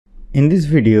In this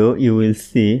video, you will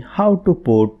see how to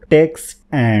put text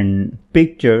and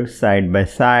picture side by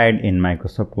side in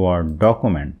Microsoft Word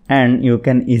document, and you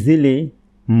can easily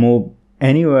move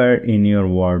anywhere in your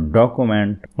Word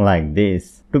document like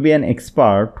this. To be an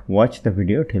expert, watch the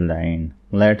video till the end.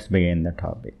 Let's begin the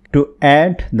topic. To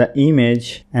add the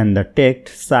image and the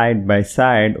text side by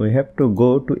side, we have to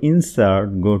go to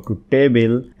Insert, go to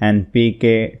Table and pick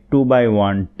a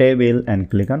 2x1 table and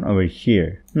click on over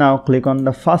here. Now click on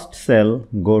the first cell,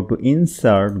 go to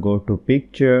Insert, go to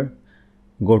Picture,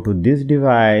 go to this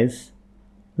device.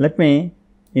 Let me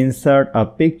insert a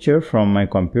picture from my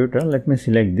computer. Let me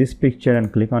select this picture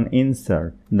and click on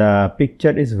Insert. The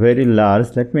picture is very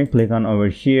large. Let me click on over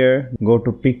here, go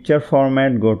to Picture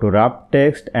Format, go to Wrap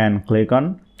Text and click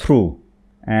on Through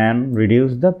and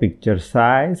reduce the picture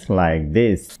size like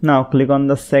this. Now click on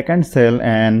the second cell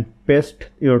and paste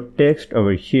your text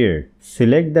over here.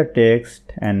 Select the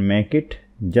text and make it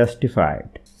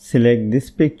justified. Select this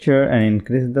picture and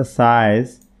increase the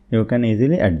size. You can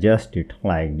easily adjust it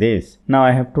like this. Now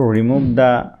I have to remove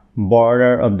the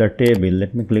border of the table.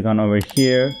 Let me click on over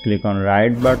here, click on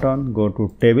right button, go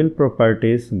to Table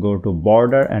Properties, go to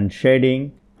Border and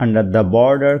Shading. Under the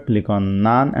border, click on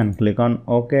None and click on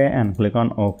OK and click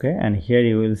on OK, and here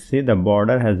you will see the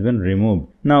border has been removed.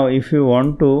 Now if you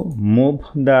want to move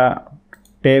the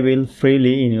table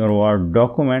freely in your Word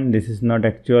document, this is not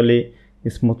actually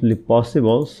smoothly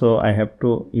possible, so I have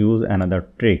to use another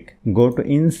trick. Go to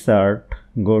Insert,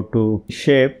 go to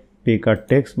Shape, pick a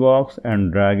text box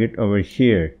and drag it over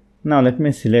here. Now let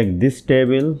me select this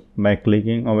table by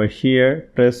clicking over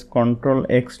here, press Ctrl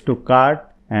X to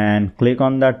cut and click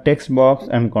on the text box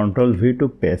and Ctrl V to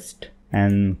paste,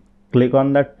 and click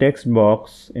on the text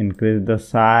box, increase the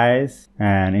size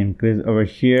and increase over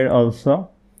here also.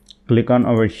 Click on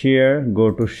over here,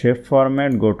 go to Shape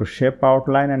Format, go to Shape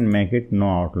Outline and make it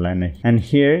no outline. And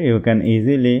here you can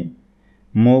easily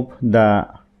move the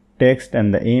text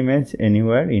and the image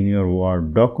anywhere in your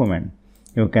Word document.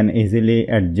 You can easily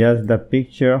adjust the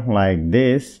picture like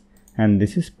this, and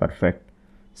this is perfect.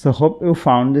 So hope you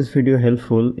found this video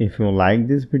helpful. If you like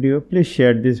this video, please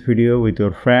share this video with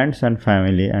your friends and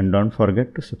family and don't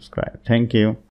forget to subscribe. Thank you.